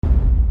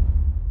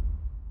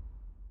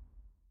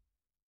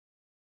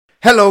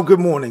Hello, good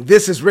morning.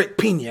 This is Rick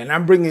Pina, and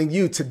I'm bringing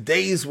you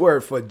today's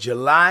word for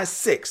July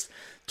 6th,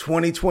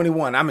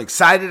 2021. I'm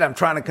excited. I'm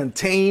trying to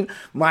contain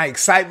my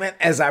excitement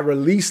as I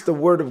release the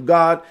word of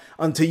God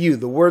unto you,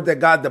 the word that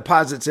God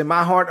deposits in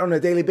my heart on a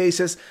daily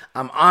basis.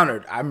 I'm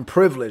honored. I'm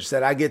privileged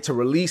that I get to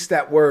release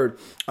that word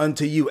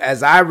unto you.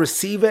 As I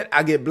receive it,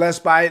 I get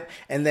blessed by it,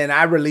 and then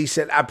I release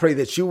it. I pray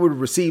that you would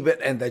receive it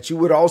and that you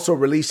would also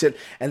release it,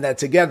 and that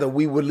together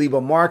we would leave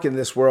a mark in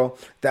this world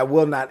that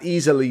will not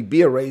easily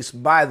be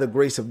erased by the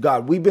grace of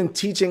God. I've been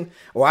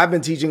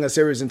teaching a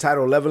series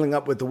entitled Leveling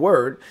Up with the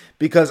Word,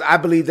 because I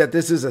believe that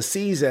this is a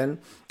season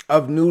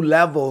of new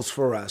levels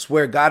for us,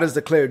 where God has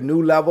declared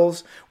new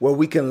levels, where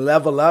we can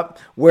level up,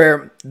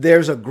 where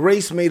there's a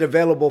grace made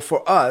available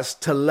for us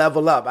to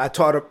level up.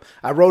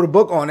 I wrote a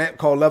book on it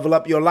called Level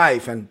Up Your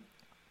Life. And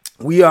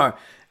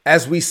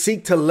as we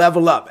seek to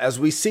level up, as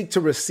we seek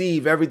to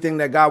receive everything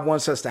that God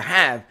wants us to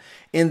have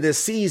in this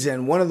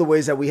season, one of the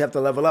ways that we have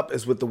to level up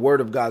is with the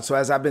word of God. So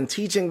as I've been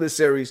teaching this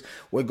series,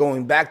 we're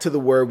going back to the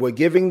word. We're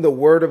giving the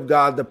word of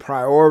God the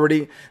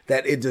priority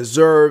that it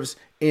deserves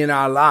in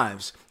our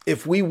lives.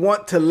 If we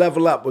want to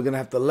level up, we're going to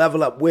have to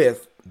level up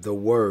with the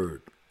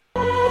word.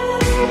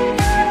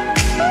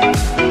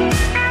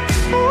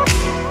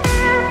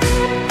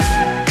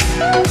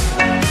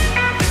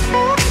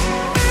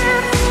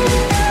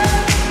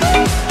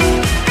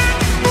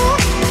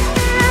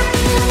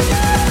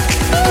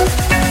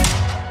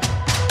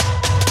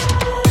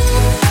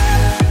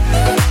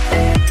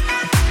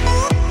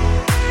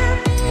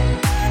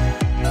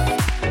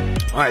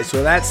 All right,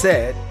 so that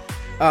said,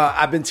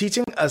 I've been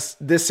teaching us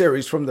this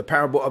series from the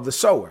parable of the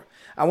sower.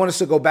 I want us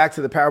to go back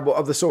to the parable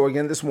of the sower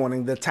again this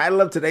morning. The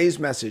title of today's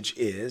message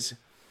is,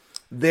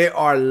 There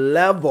Are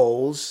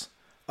Levels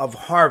of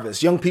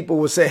Harvest. Young people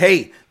will say,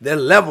 hey, there are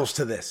levels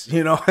to this.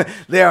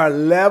 There are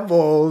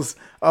levels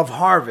of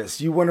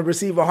harvest. You want to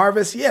receive a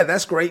harvest? Yeah,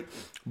 that's great.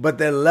 But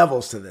there are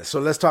levels to this.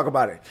 So let's talk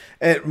about it.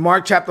 At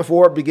Mark chapter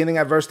 4, beginning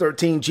at verse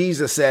 13,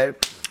 Jesus said,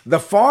 the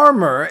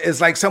farmer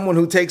is like someone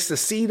who takes the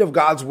seed of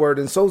God's word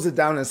and sows it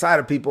down inside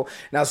of people.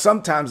 Now,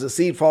 sometimes the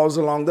seed falls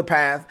along the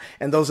path,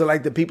 and those are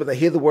like the people that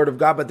hear the word of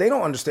God, but they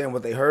don't understand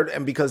what they heard.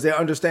 And because their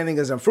understanding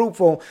isn't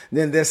fruitful,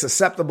 then they're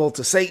susceptible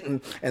to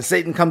Satan, and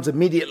Satan comes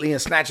immediately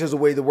and snatches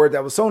away the word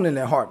that was sown in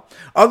their heart.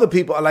 Other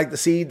people are like the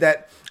seed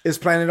that is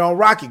planted on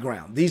rocky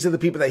ground. These are the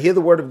people that hear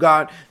the word of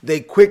God. They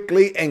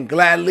quickly and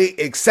gladly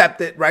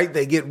accept it, right?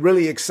 They get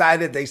really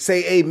excited. They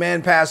say,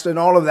 amen, pastor, and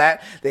all of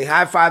that. They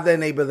high five their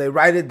neighbor. They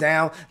write it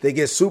down. They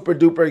get super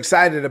duper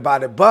excited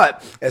about it.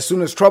 But as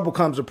soon as trouble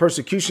comes or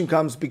persecution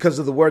comes because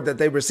of the word that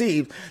they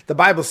received, the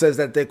Bible says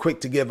that they're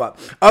quick to give up.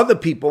 Other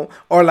people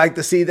are like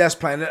the seed that's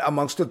planted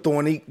amongst the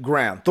thorny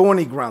ground,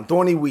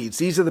 thorny weeds.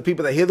 These are the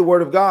people that hear the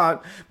word of God,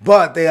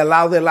 but they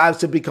allow their lives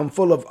to become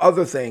full of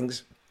other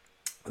things,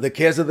 the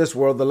cares of this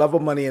world, the love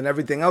of money, and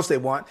everything else they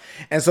want.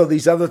 And so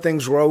these other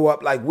things grow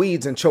up like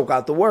weeds and choke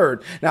out the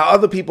word. Now,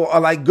 other people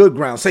are like good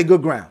ground. Say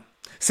good ground.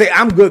 Say,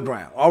 I'm good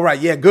ground. All right.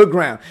 Yeah, good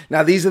ground.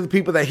 Now, these are the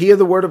people that hear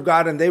the word of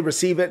God and they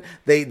receive it.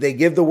 They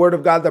give the word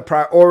of God the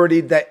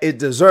priority that it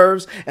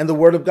deserves. And the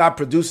word of God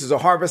produces a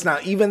harvest. Now,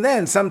 even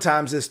then,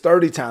 sometimes it's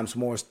 30 times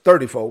more,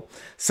 30-fold.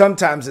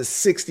 Sometimes it's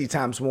 60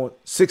 times more,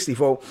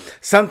 60-fold.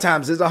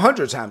 Sometimes it's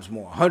 100 times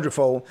more,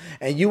 100-fold.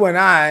 And you and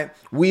I,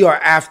 we are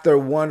after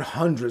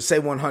 100. Say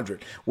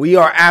 100. We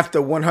are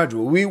after 100.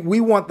 We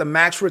want the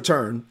max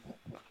return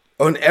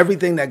on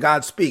everything that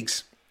God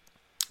speaks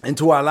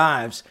into our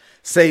lives.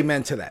 Say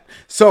amen to that.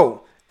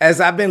 So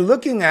as I've been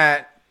looking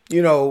at,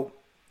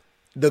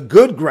 the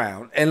good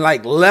ground and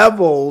like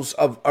levels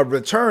of a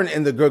return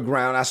in the good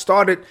ground, I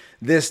started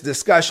this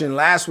discussion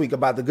last week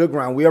about the good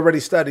ground. We already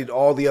studied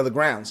all the other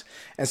grounds.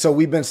 And so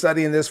we've been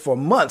studying this for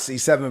months,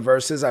 these 7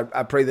 verses.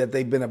 I pray that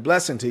they've been a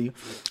blessing to you.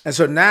 And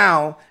so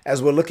now,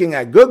 as we're looking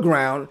at good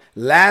ground,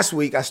 last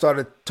week I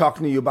started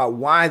talking to you about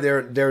why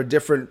there are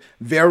different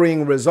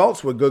varying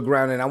results with good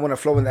ground. And I want to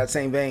flow in that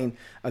same vein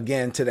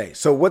again today.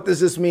 So what does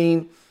this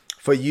mean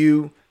for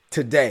you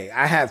today?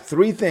 I have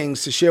 3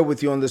 things to share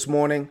with you on this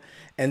morning.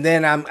 And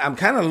then I'm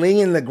kind of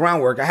laying the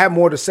groundwork. I have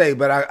more to say,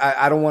 but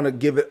I don't want to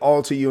give it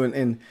all to you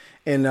in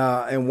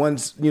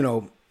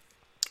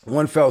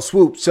one fell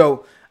swoop.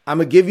 So I'm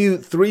going to give you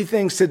 3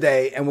 things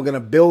today, and we're going to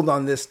build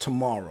on this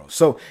tomorrow.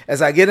 So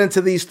as I get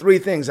into these 3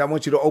 things, I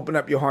want you to open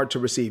up your heart to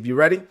receive. You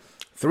ready?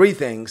 3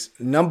 things.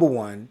 Number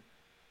 1,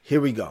 here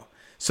we go.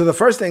 So the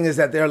first thing is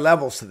that there are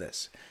levels to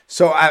this.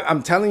 So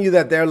I'm telling you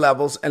that there are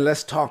levels, and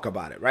let's talk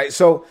about it, right?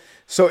 So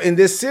in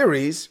this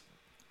series,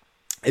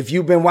 if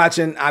you've been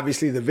watching,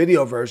 obviously, the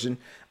video version,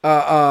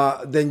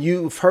 then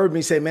you've heard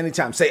me say many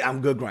times, say, I'm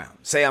good ground.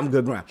 Say, I'm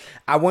good ground.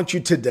 I want you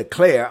to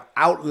declare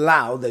out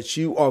loud that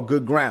you are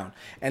good ground.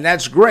 And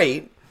that's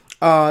great.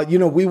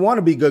 We want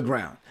to be good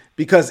ground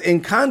because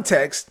in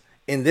context,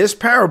 in this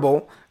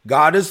parable,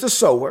 God is the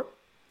sower,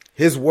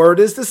 his word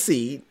is the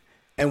seed,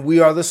 and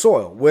we are the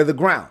soil. We're the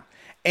ground.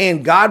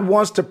 And God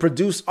wants to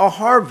produce a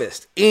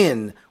harvest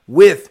in,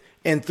 with,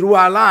 and through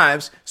our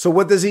lives. So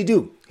what does he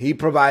do? He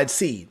provides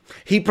seed.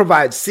 He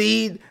provides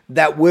seed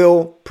that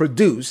will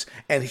produce,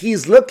 and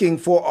he's looking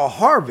for a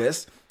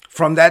harvest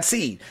from that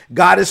seed.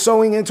 God is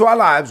sowing into our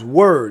lives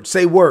word.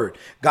 Say word.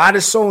 God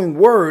is sowing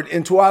word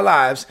into our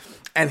lives,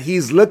 and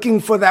he's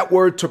looking for that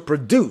word to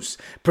produce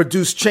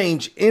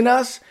change in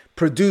us,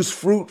 produce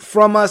fruit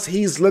from us.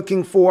 He's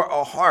looking for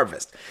a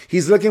harvest.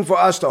 He's looking for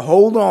us to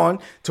hold on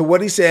to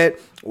what he said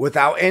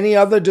without any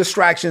other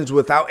distractions,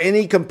 without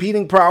any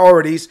competing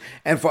priorities,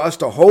 and for us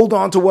to hold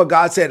on to what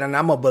God said. And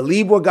I'm going to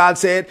believe what God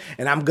said,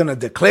 and I'm going to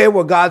declare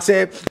what God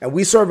said. And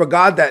we serve a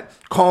God that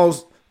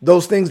calls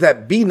those things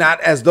that be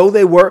not as though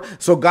they were.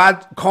 So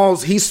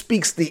he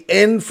speaks the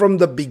end from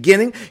the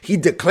beginning. He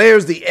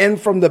declares the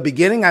end from the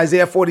beginning,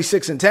 Isaiah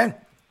 46:10.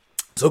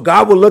 So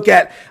God will look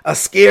at a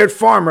scared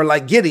farmer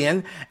like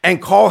Gideon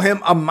and call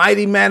him a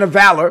mighty man of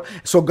valor.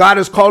 So God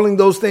is calling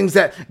those things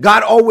that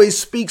God always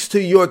speaks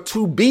to your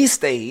to be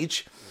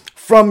stage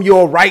from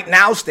your right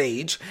now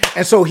stage.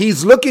 And so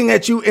he's looking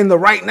at you in the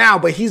right now,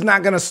 but he's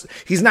not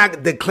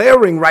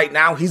declaring right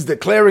now. He's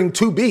declaring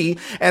to be.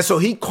 And so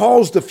he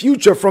calls the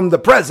future from the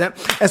present.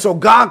 And so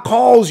God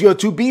calls your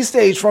to be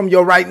stage from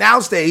your right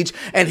now stage.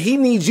 And he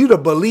needs you to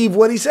believe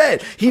what he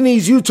said. He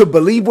needs you to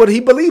believe what he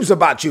believes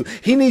about you.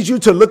 He needs you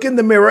to look in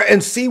the mirror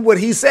and see what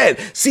he said,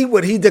 see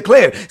what he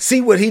declared,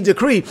 see what he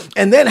decreed.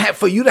 And then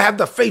for you to have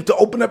the faith to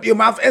open up your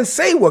mouth and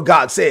say what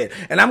God said.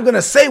 And I'm going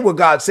to say what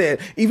God said,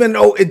 even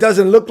though it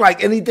doesn't look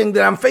like anything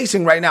that I'm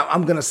facing right now.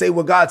 I'm going to say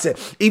what God said.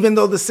 Even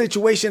though the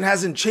situation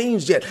hasn't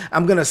changed yet,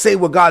 I'm going to say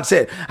what God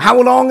said.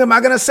 How long am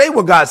I going to say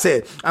what God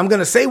said? I'm going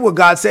to say what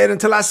God said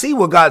until I see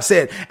what God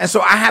said. And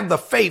so I have the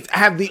faith, I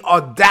have the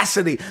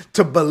audacity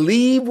to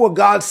believe what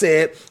God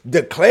said,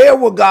 declare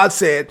what God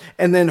said,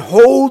 and then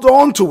hold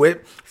on to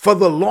it for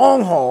the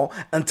long haul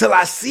until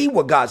I see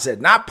what God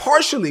said, not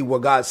partially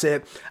what God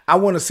said. I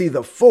want to see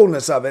the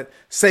fullness of it.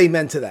 Say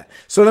amen to that.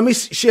 So let me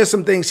share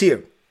some things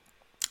here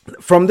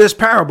from this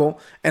parable,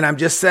 and I'm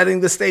just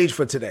setting the stage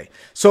for today.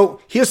 So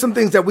here's some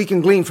things that we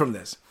can glean from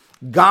this.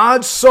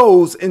 God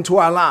sows into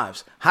our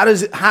lives. How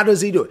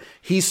does he do it?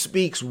 He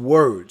speaks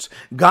words.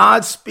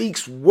 God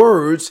speaks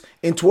words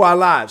into our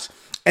lives.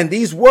 And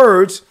these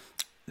words,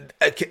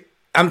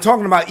 I'm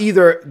talking about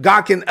either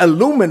God can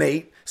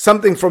illuminate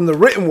something from the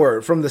written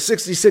word, from the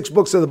 66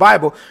 books of the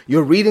Bible.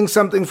 You're reading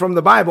something from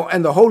the Bible,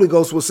 and the Holy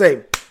Ghost will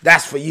say,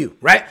 that's for you,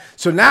 right?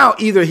 So now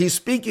either he's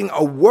speaking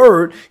a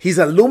word, he's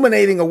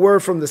illuminating a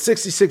word from the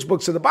 66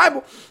 books of the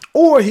Bible,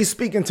 or he's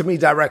speaking to me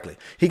directly.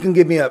 He can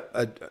give me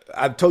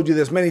I've told you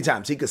this many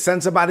times. He could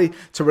send somebody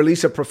to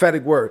release a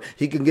prophetic word.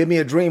 He can give me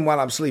a dream while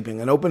I'm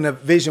sleeping and open a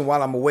vision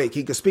while I'm awake.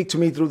 He could speak to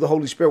me through the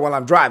Holy Spirit while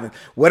I'm driving,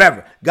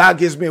 whatever. God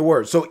gives me a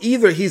word. So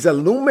either he's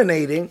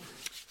illuminating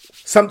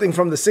something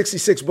from the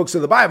 66 books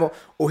of the Bible,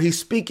 or he's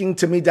speaking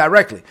to me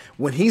directly.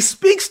 When he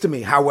speaks to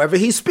me, however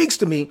he speaks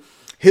to me,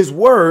 his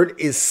word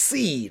is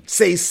seed.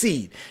 Say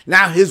seed.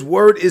 Now his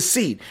word is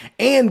seed.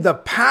 And the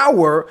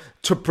power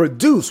to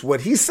produce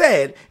what he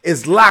said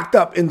is locked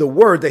up in the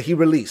word that he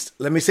released.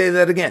 Let me say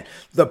that again.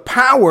 The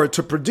power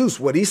to produce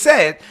what he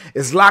said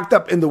is locked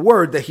up in the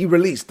word that he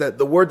released,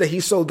 the word that he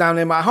sowed down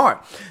in my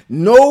heart.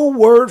 No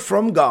word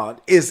from God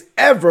is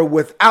ever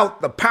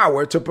without the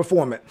power to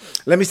perform it.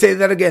 Let me say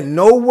that again.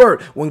 No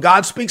word. When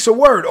God speaks a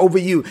word over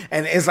you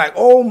and it's like,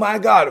 oh my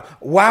God,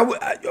 why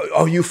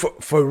are you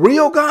for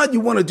real, God?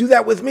 You want to do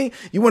that with me?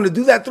 You want to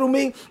do that through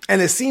me?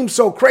 And it seems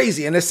so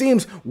crazy, and it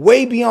seems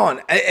way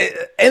beyond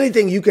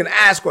anything you can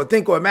ask or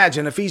think or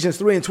imagine. Ephesians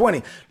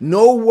 3:20.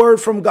 No word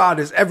from God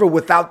is ever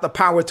without the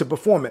power to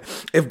perform it.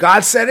 If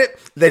God said it,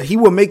 then he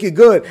will make it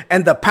good.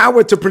 And the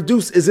power to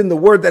produce is in the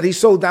word that he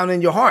sowed down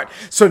in your heart.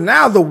 So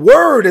now the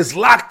word is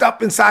locked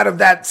up inside of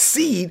that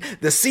seed.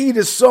 The seed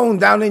is sown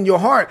down in your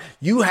heart.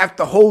 You have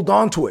to hold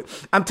on to it.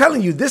 I'm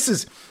telling you,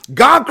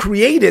 God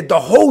created the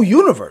whole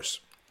universe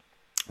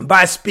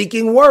by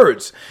speaking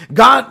words.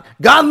 God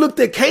looked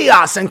at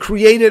chaos and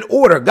created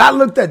order. God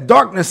looked at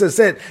darkness and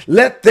said,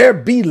 let there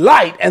be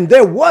light. And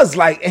there was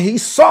light, and he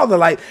saw the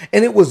light,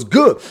 and it was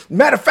good.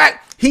 Matter of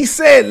fact, he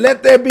said,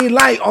 let there be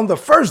light on the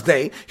first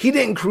day. He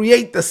didn't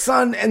create the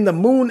sun and the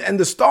moon and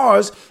the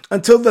stars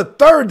until the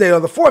third day or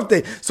the fourth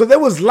day. So there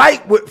was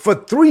light for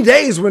 3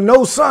 days with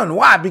no sun.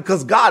 Why?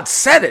 Because God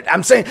said it.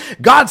 I'm saying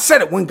God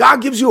said it. When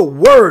God gives you a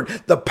word,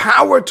 the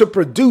power to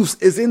produce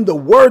is in the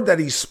word that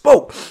he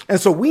spoke. And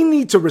so we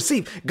need to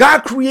receive.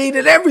 God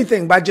created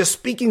everything by just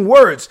speaking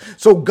words.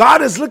 So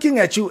God is looking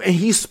at you and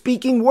he's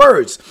speaking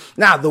words.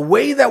 Now, the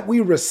way that we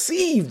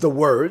receive the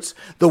words,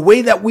 the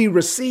way that we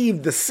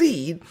receive the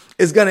seed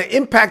is going to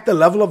impact the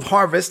level of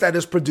harvest that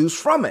is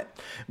produced from it.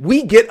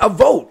 We get a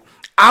vote.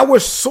 Our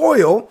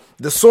soil,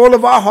 the soil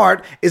of our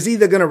heart, is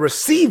either going to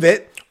receive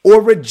it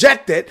or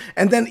reject it.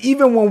 And then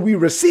even when we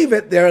receive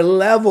it, there are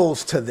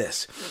levels to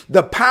this.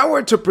 The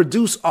power to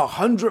produce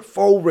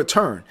 100-fold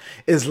return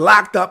is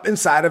locked up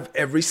inside of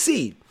every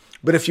seed.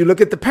 But if you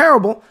look at the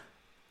parable,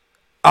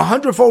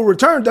 100-fold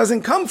return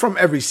doesn't come from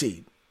every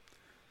seed.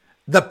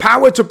 The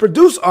power to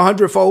produce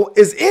 100-fold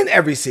is in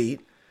every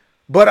seed,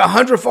 but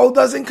 100-fold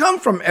doesn't come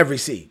from every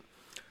seed.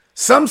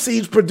 Some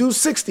seeds produce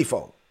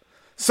 60-fold.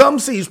 Some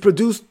seeds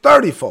produce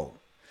 30-fold.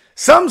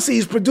 Some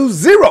seeds produce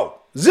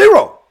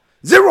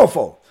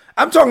zero-fold.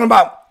 I'm talking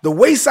about The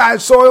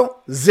wayside soil,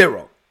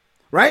 0,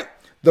 right?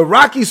 The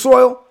rocky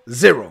soil,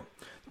 0.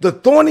 The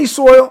thorny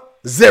soil,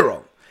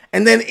 0.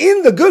 And then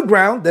in the good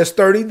ground, there's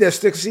 30, there's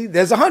 60,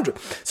 there's 100.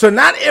 So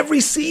not every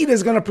seed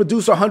is going to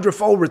produce a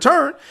 100-fold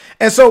return.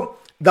 And so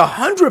the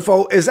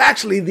 100-fold is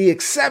actually the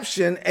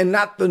exception and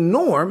not the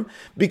norm,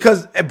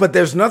 but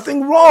there's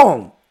nothing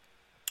wrong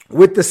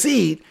with the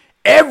seed.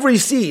 Every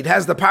seed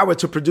has the power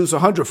to produce a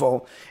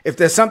 100-fold. If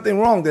there's something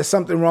wrong, there's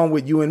something wrong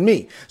with you and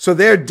me. So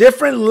there are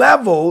different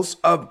levels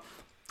of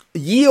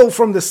yield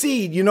from the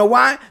seed. You know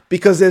why?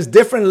 Because there's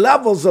different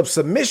levels of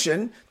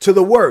submission to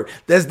the word.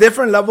 There's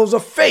different levels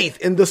of faith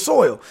in the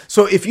soil.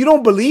 So if you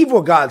don't believe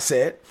what God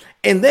said,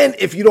 and then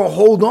if you don't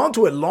hold on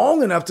to it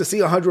long enough to see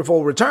a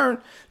 100-fold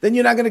return, then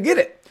you're not going to get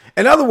it.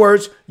 In other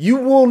words, you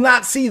will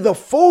not see the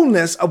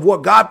fullness of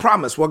what God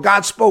promised, what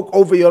God spoke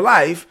over your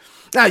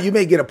life. Now, you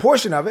may get a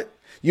portion of it.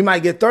 You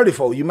might get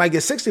 30-fold, you might get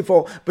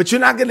 60-fold, but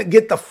you're not going to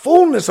get the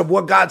fullness of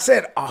what God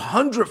said,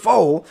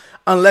 100-fold,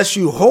 unless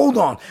you hold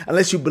on,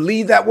 unless you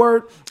believe that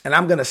word. And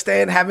I'm going to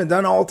stand, having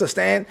done all to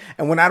stand.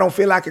 And when I don't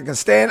feel like I can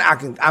stand,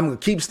 I'm going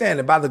to keep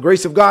standing by the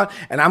grace of God.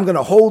 And I'm going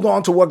to hold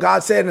on to what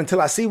God said until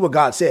I see what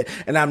God said.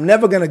 And I'm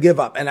never going to give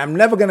up, and I'm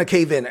never going to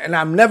cave in, and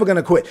I'm never going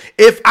to quit.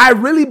 If I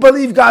really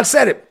believe God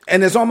said it,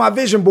 and it's on my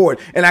vision board,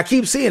 and I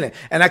keep seeing it,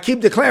 and I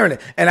keep declaring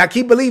it, and I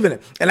keep believing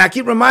it, and I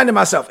keep reminding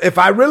myself, if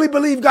I really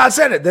believe God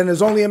said it, then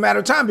it's only a matter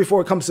of time before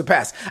it comes to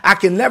pass. I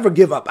can never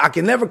give up. I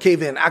can never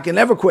cave in. I can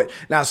never quit.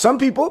 Now, some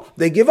people,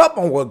 they give up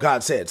on what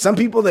God said. Some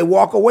people, they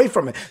walk away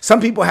from it. Some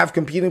people have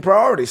competing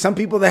priorities. Some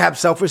people, they have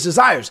selfish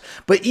desires.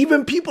 But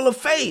even people of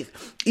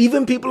faith,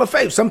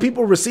 some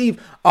people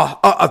receive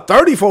a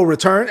 30-fold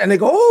return, and they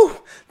go,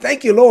 oh,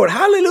 thank you, Lord.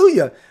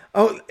 Hallelujah.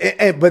 Oh,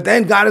 but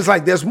then God is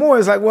like, there's more.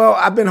 It's like, well,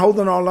 I've been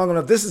holding on long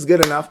enough. This is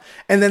good enough.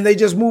 And then they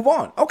just move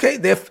on. Okay,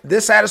 they're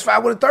satisfied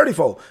with a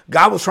 30-fold.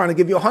 God was trying to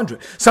give you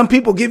 100. Some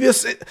people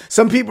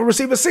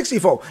receive a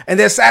 60-fold, and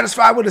they're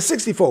satisfied with a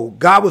 60-fold.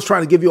 God was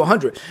trying to give you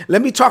 100.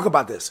 Let me talk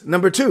about this.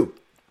 Number 2,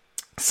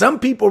 some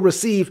people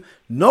receive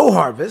no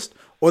harvest,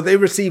 or they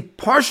receive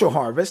partial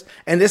harvest,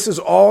 and this is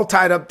all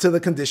tied up to the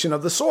condition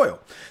of the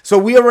soil. So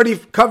we already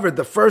covered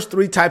the first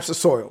 3 types of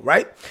soil,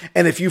 right?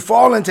 And if you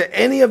fall into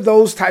any of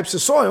those types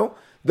of soil,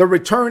 the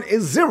return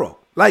is zero,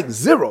 like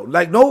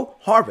no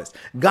harvest.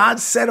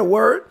 God said a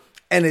word,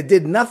 and it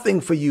did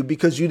nothing for you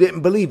because you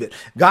didn't believe it.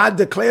 God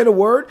declared a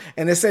word,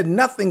 and it said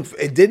nothing.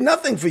 It did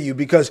nothing for you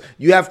because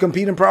you have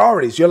competing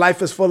priorities. Your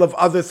life is full of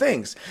other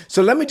things.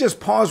 So let me just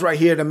pause right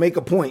here to make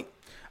a point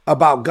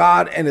about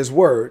God and his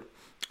word.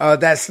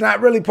 That's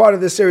not really part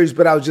of this series,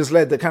 but I was just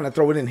led to kind of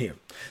throw it in here.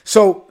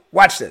 So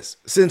watch this.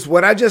 Since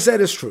what I just said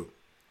is true,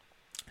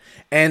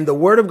 and the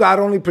word of God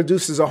only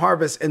produces a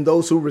harvest in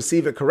those who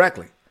receive it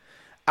correctly,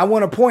 I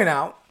want to point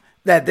out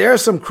that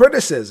there's some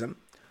criticism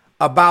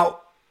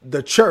about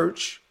the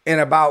church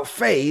and about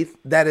faith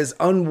that is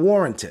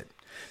unwarranted.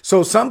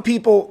 So some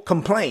people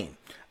complain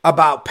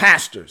about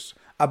pastors,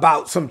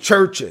 about some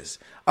churches,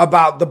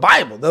 about the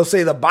Bible. They'll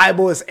say the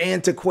Bible is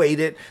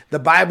antiquated. The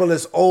Bible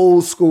is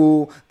old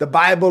school. The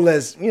Bible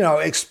is,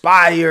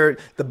 expired.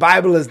 The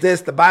Bible is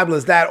this, the Bible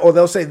is that. Or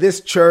they'll say this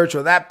church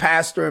or that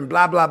pastor and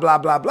blah, blah, blah,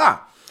 blah, blah.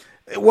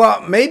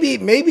 Well,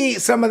 maybe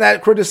some of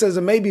that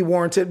criticism may be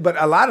warranted, but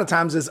a lot of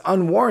times it's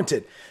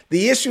unwarranted.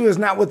 The issue is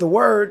not with the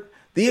word.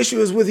 The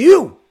issue is with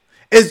you.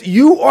 Is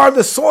you are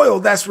the soil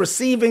that's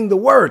receiving the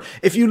word.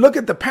 If you look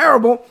at the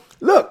parable,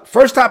 look,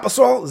 first type of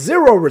soil,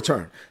 0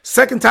 return.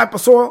 Second type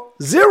of soil,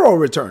 0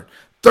 return.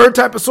 Third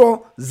type of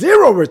soil,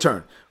 0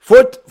 return.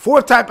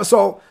 Fourth type of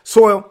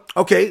soil,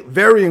 okay,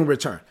 varying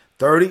return.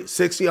 30,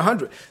 60,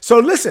 100. So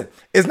listen,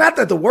 it's not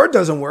that the word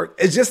doesn't work.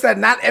 It's just that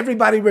not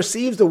everybody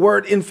receives the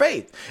word in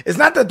faith. It's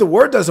not that the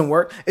word doesn't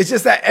work. It's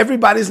just that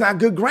everybody's not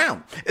good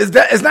ground.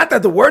 It's not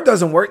that the word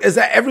doesn't work. It's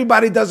that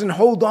everybody doesn't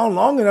hold on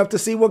long enough to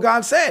see what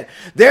God said.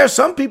 There are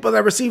some people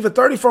that receive a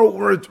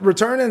 30-fold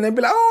return and they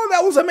be like, oh,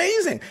 that was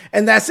amazing.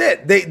 And that's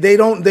it. They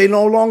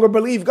no longer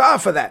believe God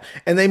for that.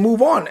 And they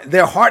move on.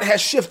 Their heart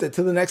has shifted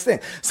to the next thing.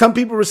 Some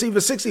people receive a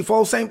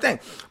 60-fold, same thing.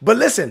 But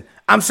listen,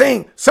 I'm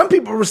saying some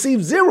people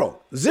receive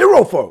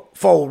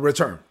zero-fold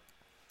return.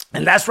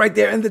 And that's right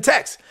there in the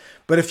text.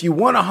 But if you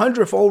want a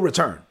 100-fold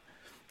return,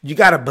 you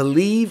got to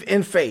believe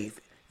in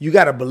faith. You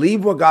got to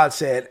believe what God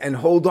said and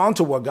hold on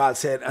to what God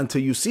said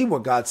until you see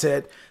what God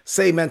said.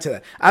 Say amen to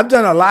that. I've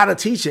done a lot of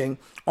teaching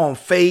on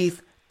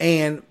faith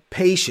and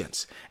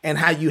patience and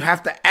how you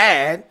have to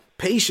add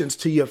patience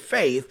to your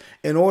faith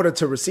in order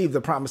to receive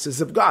the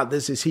promises of God.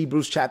 This is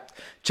Hebrews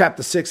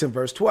chapter 6 and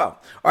verse 12.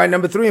 All right,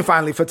 number 3 and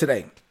finally for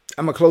today.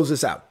 I'm going to close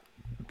this out.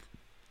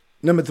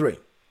 Number 3,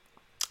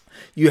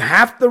 you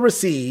have to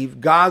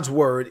receive God's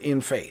word in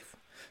faith.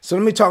 So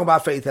let me talk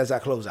about faith as I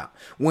close out.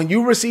 When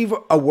you receive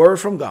a word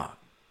from God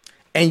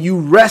and you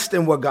rest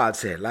in what God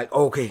said, like,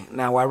 okay,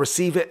 now I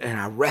receive it and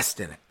I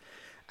rest in it.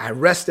 I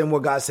rest in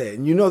what God said.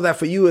 And you know that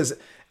for you,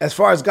 as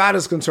far as God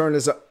is concerned,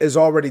 is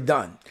already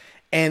done.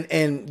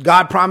 And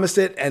God promised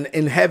it, and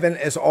in heaven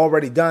it's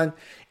already done.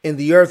 In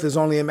the earth is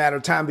only a matter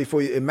of time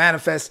before it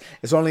manifests.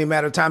 It's only a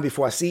matter of time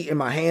before I see in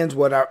my hands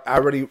what I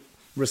already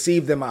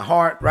received in my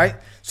heart, right?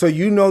 So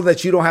you know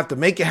that you don't have to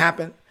make it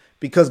happen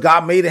because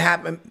God made it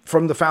happen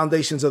from the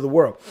foundations of the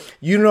world.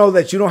 You know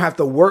that you don't have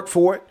to work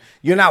for it.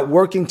 You're not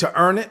working to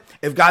earn it.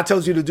 If God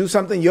tells you to do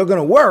something, you're going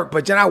to work,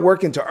 but you're not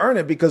working to earn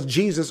it because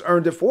Jesus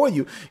earned it for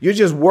you. You're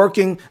just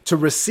working to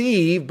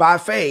receive by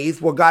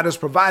faith what God has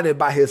provided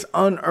by his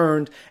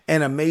unearned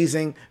and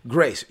amazing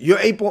grace. You're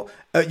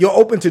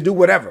open to do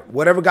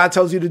whatever God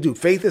tells you to do.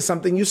 Faith is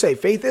something you say.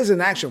 Faith is an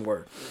action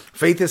word.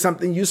 Faith is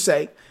something you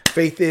say.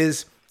 Faith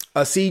is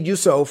a seed you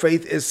sow.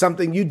 Faith is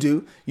something you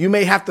do. You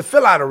may have to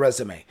fill out a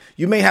resume.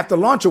 You may have to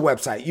launch a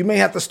website. You may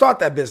have to start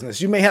that business.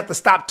 You may have to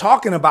stop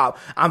talking about,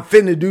 I'm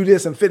finna do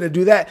this, I'm finna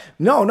do that.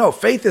 No,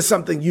 faith is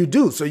something you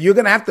do. So you're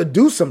going to have to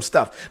do some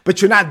stuff,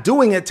 but you're not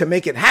doing it to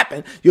make it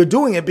happen. You're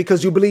doing it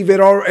because you believe it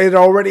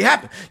already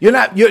happened. You're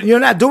not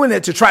doing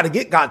it to try to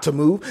get God to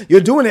move.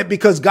 You're doing it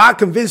because God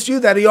convinced you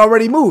that he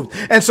already moved.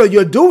 And so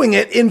you're doing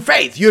it in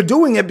faith. You're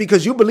doing it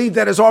because you believe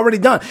that it's already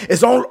done.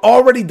 It's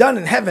already done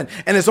in heaven.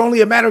 And it's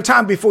only a matter of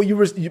time before you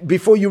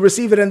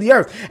receive it in the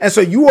earth. And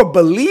so you are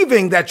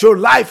believing that your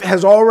life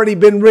has already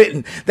been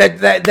written,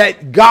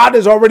 that God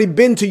has already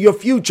been to your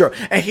future,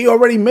 and he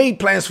already made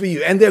plans for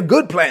you. And they're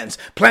good plans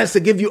to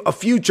give you a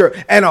future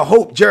and a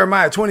hope,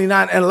 Jeremiah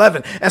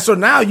 29:11. And so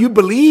now you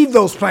believe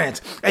those plans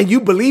and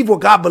you believe what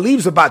God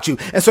believes about you.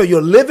 And so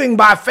you're living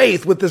by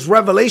faith with this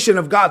revelation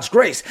of God's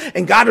grace,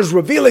 and God is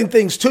revealing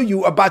things to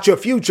you about your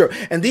future.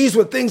 And these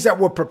were things that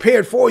were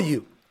prepared for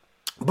you,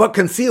 but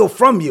concealed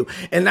from you.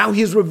 And now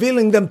he's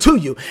revealing them to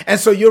you. And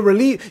so you're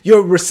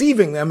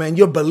receiving them, and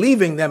you're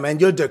believing them,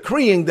 and you're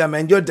decreeing them,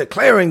 and you're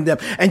declaring them,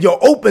 and you're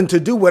open to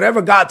do whatever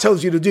God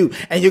tells you to do.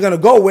 And you're going to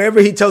go wherever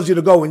he tells you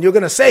to go. And you're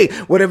going to say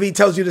whatever he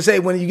tells you to say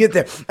when you get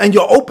there, and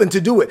you're open to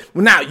do it.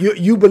 Now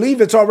you believe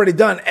it's already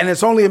done, and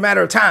it's only a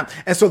matter of time.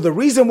 And so the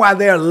reason why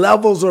there are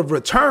levels of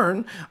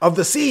return of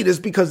the seed is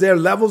because there are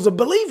levels of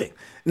believing.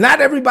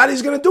 Not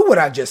everybody's going to do what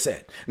I just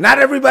said. Not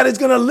everybody's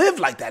going to live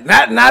like that.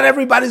 Not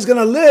everybody's going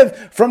to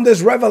live from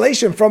this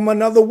revelation from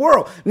another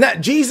world.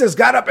 Jesus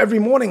got up every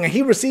morning and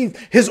he received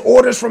his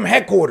orders from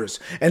headquarters.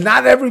 And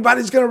not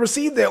everybody's going to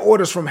receive their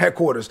orders from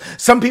headquarters.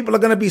 Some people are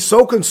going to be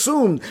so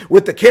consumed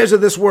with the cares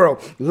of this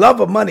world, love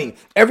of money,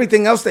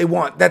 everything else they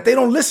want, that they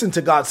don't listen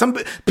to God. Some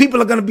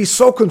people are going to be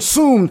so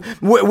consumed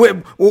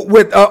with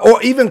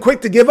or even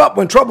quick to give up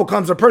when trouble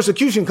comes or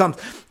persecution comes.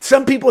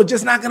 Some people are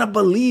just not going to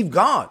believe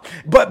God.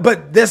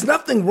 But there's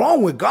nothing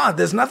wrong with God.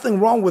 There's nothing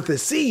wrong with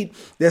his seed.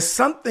 There's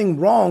something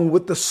wrong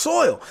with the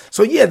soil.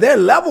 So yeah, there are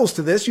levels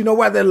to this. You know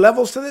why there are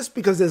levels to this?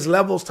 Because there's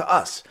levels to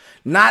us.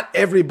 Not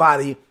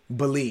everybody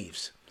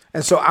believes.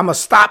 And so I'm going to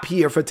stop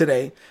here for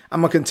today.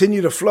 I'm going to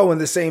continue to flow in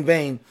the same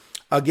vein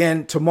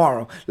again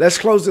tomorrow. Let's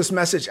close this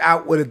message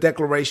out with a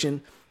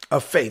declaration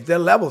of faith. There are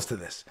levels to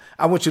this.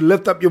 I want you to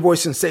lift up your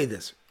voice and say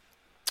this.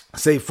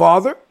 Say,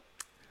 Father,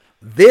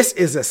 this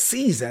is a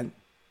season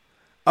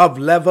of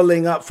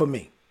leveling up for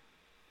me.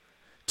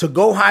 To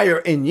go higher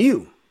in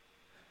you,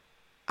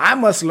 I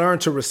must learn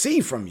to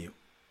receive from you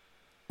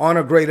on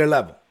a greater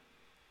level.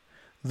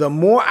 The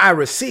more I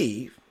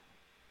receive,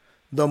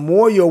 the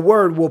more your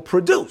word will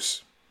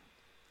produce.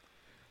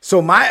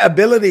 So my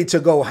ability to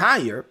go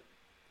higher,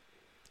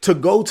 to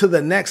go to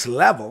the next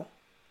level,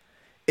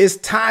 is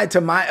tied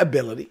to my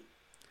ability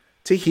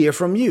to hear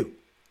from you.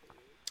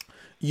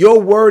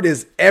 Your word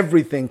is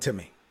everything to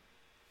me.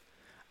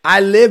 I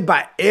live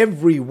by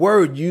every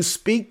word you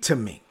speak to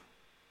me.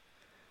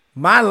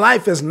 My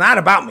life is not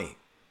about me,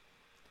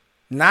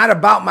 not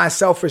about my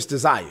selfish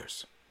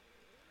desires.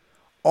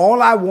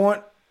 All I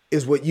want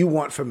is what you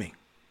want for me.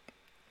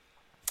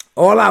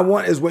 All I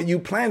want is what you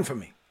plan for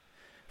me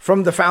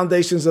from the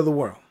foundations of the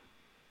world.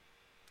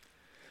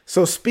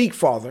 So speak,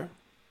 Father.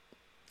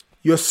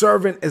 Your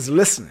servant is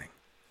listening.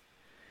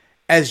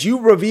 As you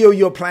reveal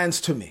your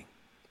plans to me,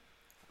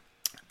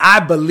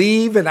 I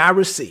believe and I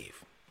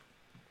receive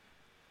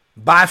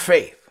by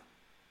faith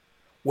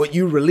what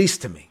you release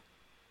to me.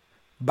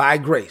 By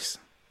grace.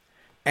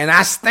 And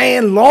I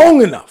stand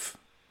long enough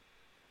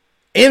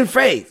in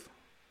faith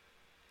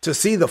to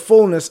see the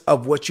fullness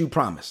of what you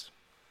promised.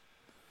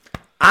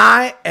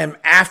 I am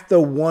after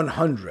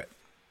 100.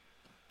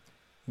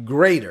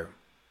 Greater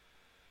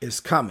is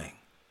coming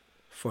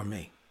for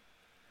me.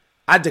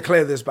 I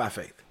declare this by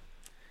faith.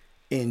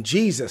 In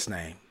Jesus'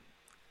 name,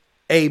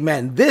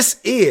 amen.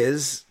 This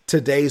is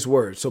today's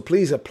word. So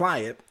please apply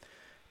it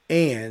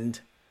and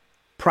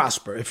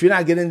prosper. If you're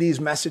not getting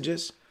these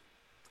messages,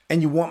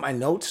 and you want my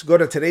notes, go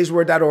to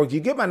todaysword.org. You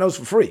get my notes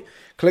for free.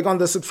 Click on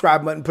the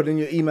subscribe button, put in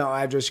your email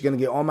address. You're going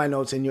to get all my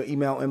notes in your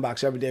email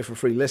inbox every day for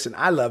free. Listen,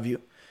 I love you.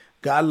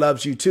 God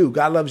loves you too.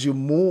 God loves you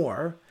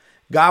more.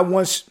 God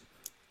wants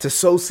to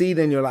sow seed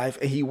in your life,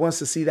 and he wants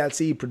to see that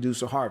seed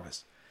produce a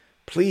harvest.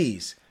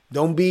 Please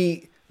don't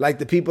be like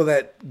the people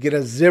that get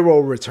a 0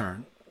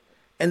 return.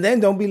 And then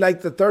don't be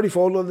like the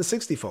 30-fold or the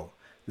 60-fold.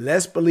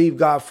 Let's believe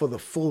God for the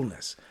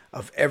fullness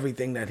of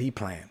everything that he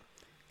planned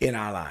in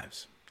our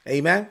lives.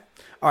 Amen.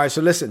 All right,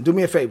 so listen, do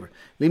me a favor.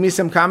 Leave me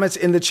some comments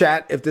in the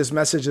chat if this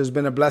message has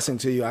been a blessing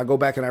to you. I go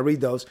back and I read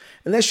those.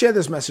 And let's share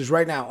this message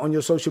right now on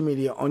your social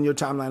media, on your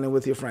timeline, and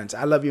with your friends.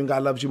 I love you and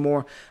God loves you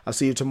more. I'll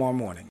see you tomorrow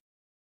morning.